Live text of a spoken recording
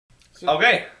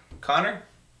Okay, Connor,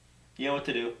 you know what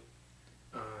to do.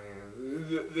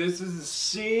 This is the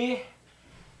C,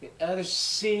 the other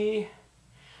C,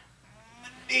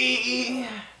 D.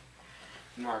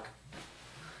 Mark.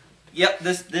 Yep,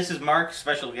 this is Mark,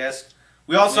 special guest.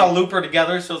 We all saw Looper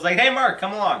together, so it's like, hey Mark,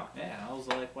 come along. Yeah, I was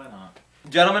like, why not?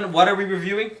 Gentlemen, what are we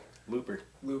reviewing? Looper.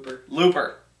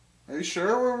 Looper. Are you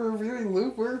sure we're reviewing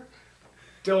Looper?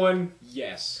 Dylan,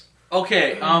 yes.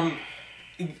 Okay,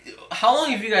 how long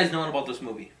have you guys known about this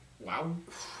movie? Wow.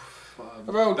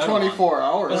 About 24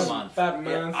 hours. About a month. That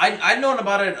Yeah, month. I'd known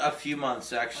about it a few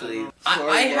months actually.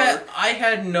 Sorry, I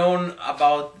had known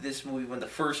about this movie when the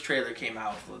first trailer came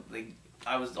out. Like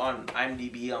I was on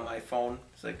IMDb on my phone.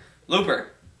 It's like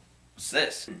Looper, what's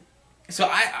this? So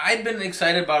I'd been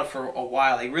excited about it for a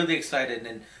while, like really excited,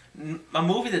 and a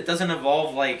movie that doesn't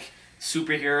involve like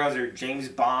superheroes or James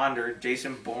Bond or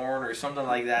Jason Bourne or something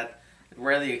like that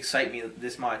rarely excite me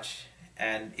this much.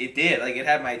 And it did. Like, it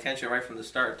had my attention right from the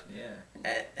start.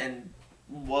 Yeah. And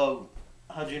well,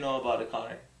 how'd you know about it,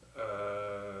 Connor?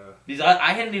 Because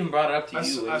I hadn't even brought it up to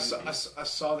you. I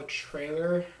saw the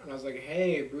trailer and I was like,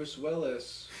 hey, Bruce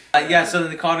Willis. Yeah, so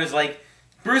then Connor's like,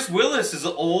 Bruce Willis is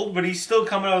old, but he's still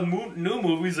coming out with new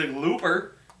movies like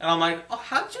Looper. And I'm like, oh,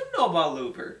 how'd you know about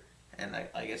Looper? And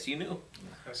I guess you knew.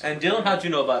 And Dylan, how'd you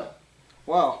know about it?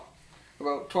 Wow.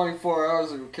 About 24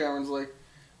 hours ago, Cameron's like,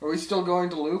 are we still going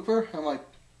to Looper? I'm like,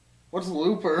 what's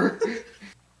Looper?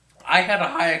 I had a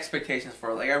high expectations for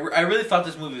it. Like, I really thought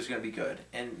this movie was going to be good.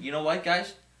 And you know what,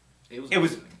 guys? It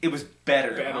was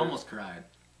better. I almost cried.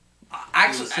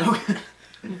 Actually, It was so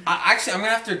actually, I'm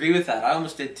gonna have to agree with that. I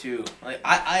almost did too. Like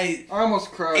I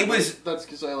almost cried. It was. That's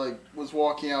because I was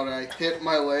walking out and I hit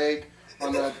my leg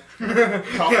on that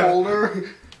cup holder,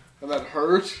 and that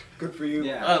hurt. Good for you.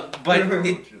 Yeah. But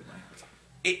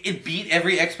it beat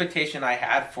every expectation I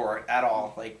had for it at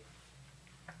all. Like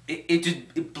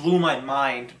it blew my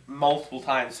mind multiple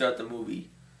times throughout the movie.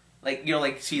 Like, you know,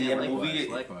 like see the end of the movie.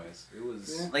 Likewise, it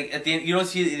was like at the end. You don't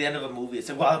see the end of a movie. It's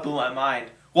like, wow, it blew my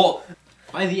mind. Well,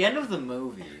 by the end of the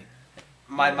movie,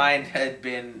 my mind had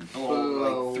been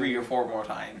blown like 3 or 4 more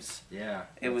times. Yeah,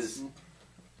 it was.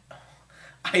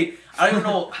 I don't even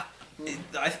know.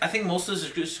 I think most of this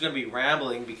is just going to be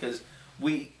rambling because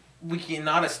we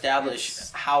cannot establish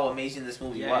how amazing this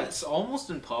movie was. It's almost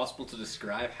impossible to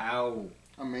describe how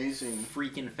amazing,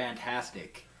 freaking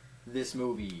fantastic this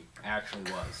movie actually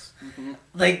was. Mm-hmm.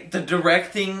 Like the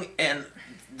directing and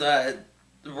the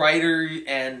writer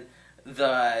and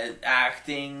the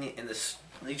acting and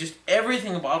like just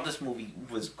everything about this movie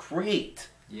was great.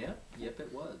 Yep,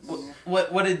 it was.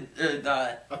 What did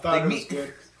I thought it was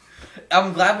good.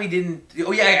 I'm glad we didn't.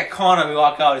 Oh yeah, Connor. We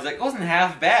walk out. He's like, it wasn't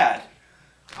half bad.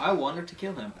 I wanted to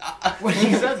kill him when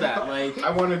he said that. Like, I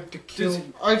wanted to kill.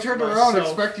 I turned myself. around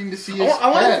expecting to see his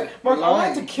head. Mark, I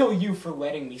wanted to kill you for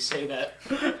letting me say that.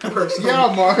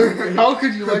 Yeah, Mark. How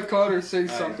could you let Connor say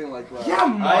something like that? Yeah, I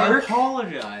Mark.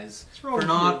 apologize wrong for with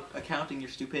not accounting your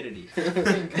stupidity.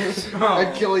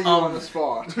 I'd kill you on the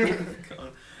spot.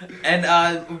 And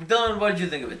Dylan, what did you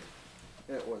think of it?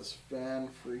 It was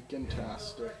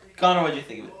fan-freaking-tastic. Connor, what did you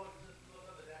think of it?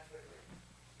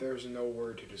 There's no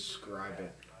word to describe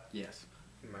it Yes.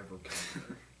 in my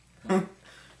vocabulary.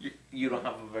 You don't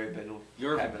have a very big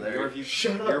Your vocabulary.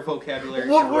 Shut up. Your vocabulary.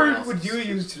 What everywhere word else would is- you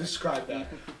use to describe that?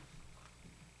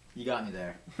 You got me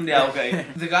there. Yeah, okay.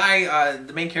 The guy,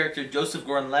 the main character, Joseph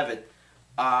Gordon-Levitt.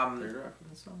 Third Rock from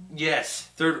the Sun? Yes,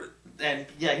 he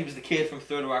was the kid from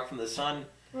Third Rock from the Sun.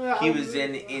 Well, He was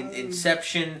in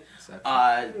Inception,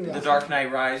 Inception. The Dark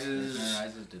Knight Rises,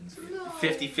 Rises didn't see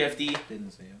it. 50-50.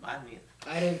 Didn't see him. I mean,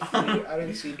 I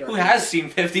didn't see Dark who Knight. has seen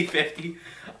 50-50?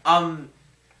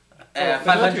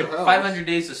 500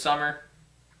 Days of Summer.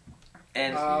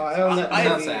 And I don't know. I-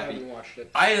 I I- haven't watched it.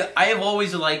 I have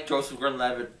always liked Joseph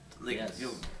Gordon-Levitt. Like, Yes. you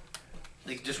know,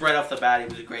 like just right off the bat, he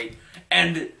was great,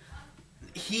 and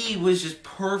he was just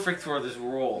perfect for this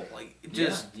role. Like,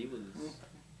 just Yeah, he was.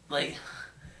 like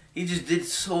he just did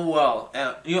so well.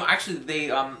 You know, actually,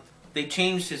 they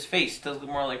changed his face to look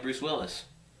more like Bruce Willis.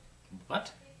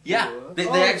 What? Yeah, they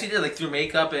actually did, like through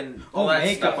makeup and all that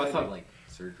makeup. stuff. I thought like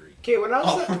surgery. Okay, when I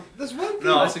was there's one thing. No.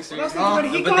 when I was thinking about it,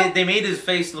 he But got, they made his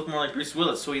face look more like Bruce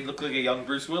Willis, so he looked like a young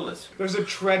Bruce Willis. there's a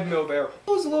treadmill there. It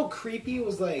was a little creepy. It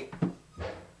was like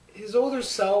his older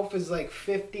self is like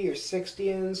 50 or 60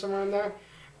 and somewhere in there,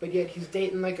 but yet he's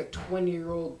dating like a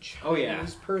 20-year-old Chinese Oh, yeah.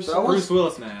 person. That was- Bruce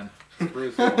Willis, man.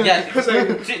 Bruce Willis. Yeah, Because,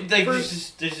 like, like,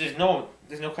 first- there's no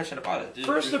question about it. Just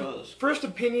First, Bruce Willis. first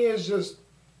opinion is just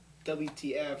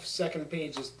WTF. Second opinion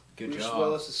is just Good Bruce job.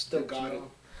 Willis has still Good got job. it.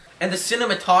 And the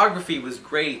cinematography was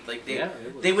great. Like Yeah,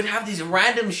 it was. they would have these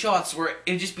random shots where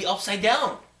it'd just be upside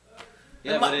down.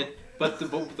 Yeah, And but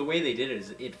the way they did it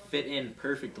is it fit in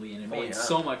perfectly and it made yeah.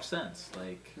 so much sense.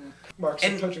 Like, Mark,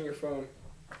 stop And- touching your phone.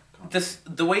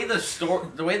 the way the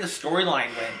storyline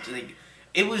went, like,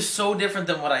 it was so different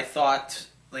than what I thought.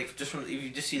 Like, just from if you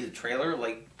just see the trailer,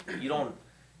 like you don't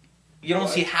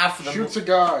see half of the Shoots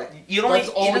movie. a guy. You don't. That's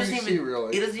It all doesn't you even. see,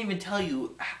 really. It doesn't even tell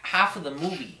you half of the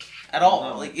movie at all.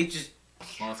 No. Like, it just.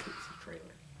 well, it's a trailer.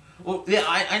 Well, yeah,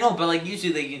 I know, but like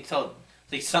usually they can tell.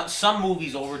 Like some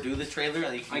movies overdo the trailer,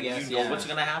 and I guess, you know yeah. what's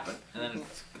gonna happen. And then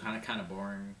it's kind of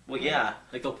boring. Well, yeah.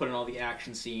 Like they'll put in all the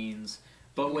action scenes,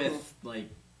 but with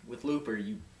Looper,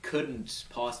 you couldn't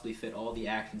possibly fit all the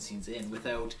action scenes in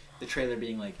without the trailer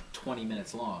being like 20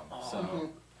 minutes long. So Mhm.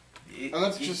 It- And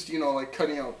that's it- just, like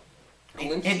cutting out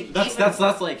glimpses. and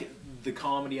that's like the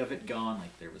comedy of it gone.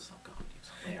 Like there was some comedy.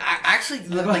 There. Actually,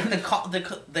 like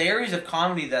the areas of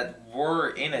comedy that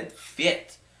were in it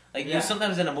fit. Like, you know, Yeah.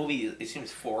 sometimes in a movie it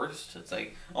seems forced. It's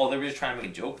like, oh, they were just trying to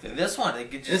make a joke. This one, it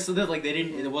could just. Like they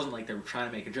didn't. It wasn't like they were trying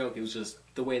to make a joke. It was just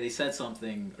the way they said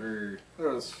something, or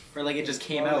like it just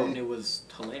came out and it was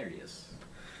hilarious.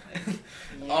 Like,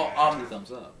 Oh, 2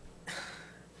 thumbs up.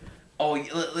 Oh,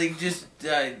 like just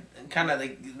kind of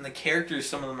like the characters.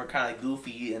 Some of them are kind of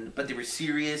goofy, but they were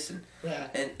serious,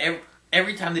 and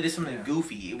every time they did something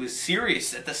goofy, it was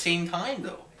serious at the same time,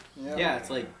 though. Yeah, it's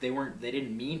like they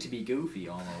didn't mean to be goofy.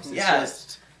 Almost. It's Yeah.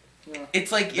 just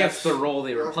It's like that's if the role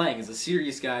they were playing, is a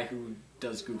serious guy who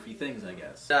does goofy things. I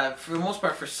guess. for the most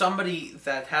part, for somebody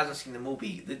that hasn't seen the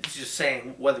movie, that's just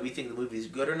saying whether we think the movie is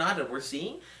good or not, and we're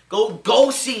seeing,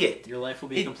 go see it. Your life will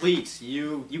be complete.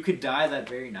 You could die that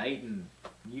very night, and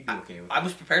you'd be okay with it. I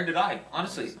was prepared to die,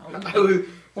 honestly.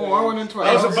 Well, I went into my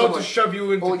I was house about and, to like, shove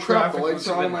you into holy crap, traffic. the lights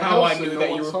are on in my how I house knew and that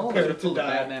no you one's were home. prepared to Until the die.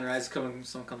 Batman rise, someone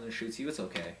comes and shoots you. It's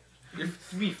okay. You'd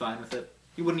be fine with it.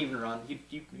 You wouldn't even run. You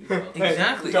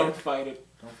Exactly. Don't fight it.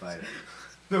 don't fight it.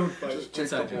 Don't fight Just it. take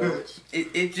the Inside joke. bullets.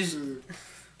 It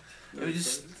was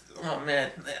just oh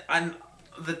man,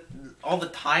 all the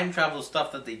time travel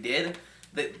stuff that they did,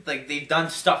 that like they've done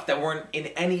stuff that weren't in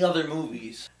any other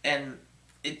movies, and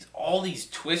it's all these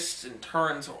twists and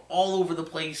turns are all over the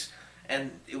place,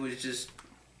 and it was just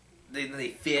they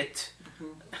fit,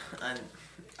 and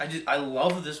I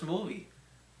love this movie,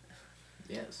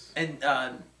 Yes. and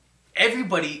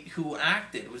everybody who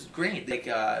acted was great. Like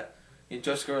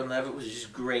Joseph Gordon-Levitt was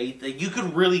just great. Like you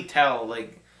could really tell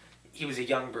like. He was a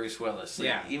young Bruce Willis. Like,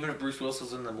 Yeah. Even if Bruce Willis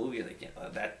was in the movie, like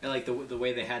that. And like the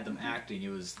way they had them acting, it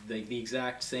was like the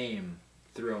exact same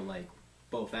throughout like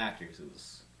both actors.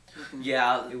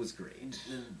 Yeah. It was great.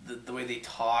 The way they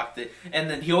talked, and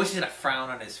then he always had a frown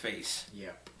on his face.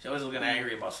 Yep. He's always looking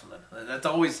angry about something. That's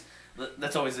always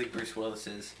like Bruce Willis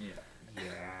is. Yeah.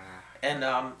 And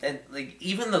like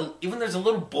even there's a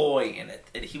little boy in it,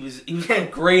 and he was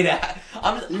great at.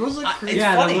 He was like It's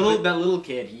Yeah, funny, that little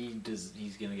kid,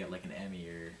 he's gonna get like an Emmy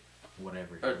or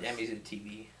whatever. or Emmys in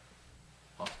TV.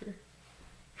 Oscar?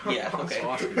 Yeah, okay.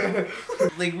 Oscar.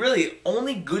 Like really,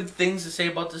 only good things to say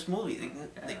about this movie.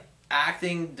 Like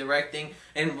acting, directing,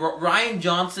 and Ryan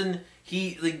Johnson.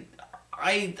 He like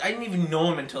I didn't even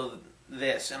know him until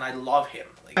this, and I love him.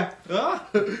 Like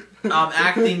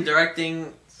acting,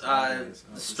 directing,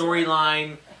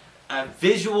 storyline,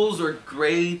 visuals are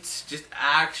great. Just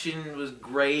action was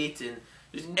great, and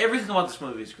just everything about this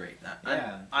movie is great.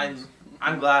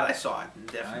 I'm glad I saw it.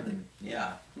 Definitely,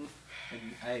 yeah.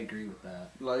 I agree with that.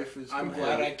 Life is. I'm complete.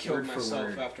 glad I killed Word for myself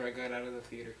word. after I got out of the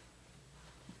theater.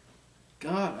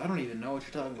 God, I don't even know what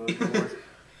you're talking about anymore.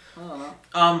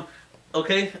 I don't know.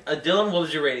 Okay, Dylan, what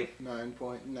was your rating?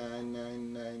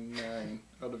 9.9999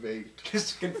 out of 8.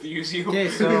 Just to confuse you. Okay,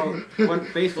 so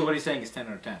basically what he's saying is 10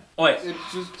 out of 10. Oh wait, It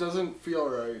just doesn't feel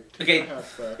right. Take Okay. my hat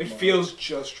back, It Mom. feels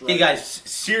just right. hey guys,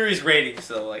 serious ratings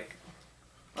though. Like,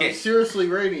 I'm okay, seriously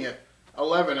rating it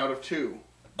 11 out of 2.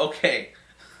 okay,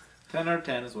 10 out of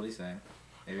 10 is what he's saying.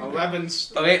 There you go.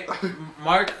 11's. okay.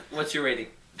 Mark, what's your rating?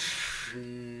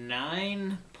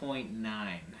 9.9.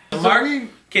 Mark.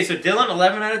 Okay, so Dylan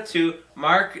 11 out of 2.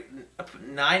 Mark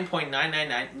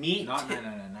 9.999. Me Not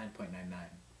 9.99.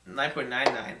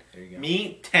 9.99. There you go.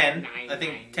 Me 10. I 9.9.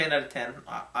 think 10 out of 10.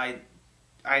 I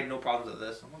had no problems with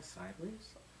this. Someone sideways?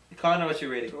 Connor, what's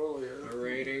your rating? Totally is. A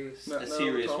rating. A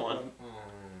serious top one.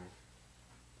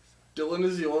 Dylan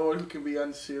is the only one who can be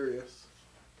unserious.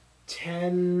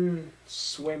 10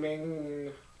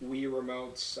 swimming Wii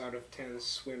remotes out of 10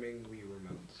 swimming Wii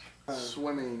remotes.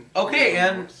 Swimming. Okay,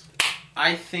 and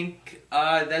I think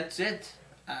that's it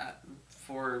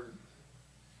for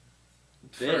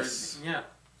This. yeah.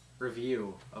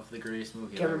 Review of the greatest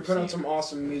movie I've Kevin, ever put on seen. some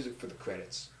awesome music for the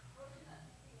credits.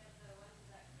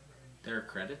 There are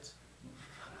credits?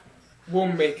 We'll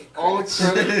make All the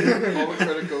credits. all the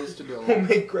credit goes to We'll Dylan.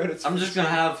 make credits. I'm for just the gonna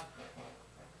show. have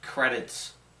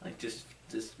credits, like just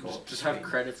go up. Just have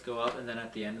credits go up, and then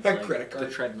at the end, it's That like credit the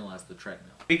card. treadmill as the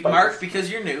treadmill. Mark, because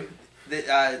you're new.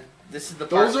 This is the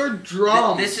part. Those are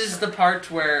drums. This is the part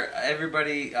where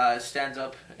everybody stands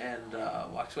up and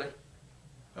walks away.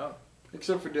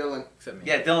 Except for Dylan. Except me.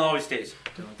 Yeah, Dylan always stays.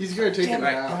 He's gonna take a Damn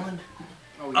it, nap. Dylan.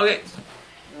 Oh, Okay.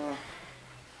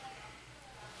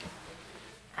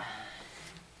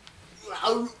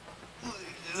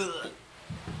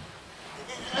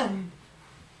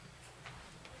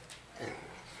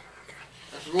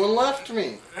 Everyone left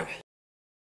me.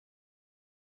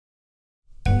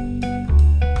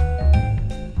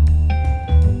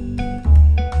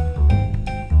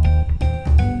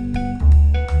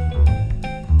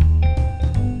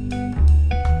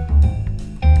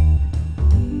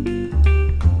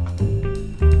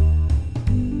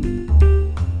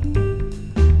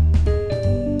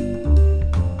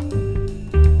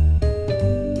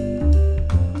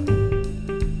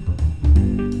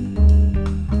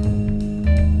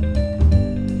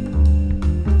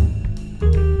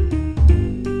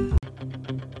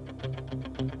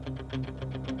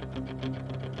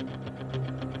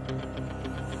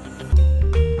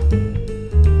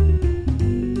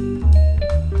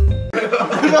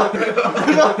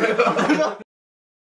 No.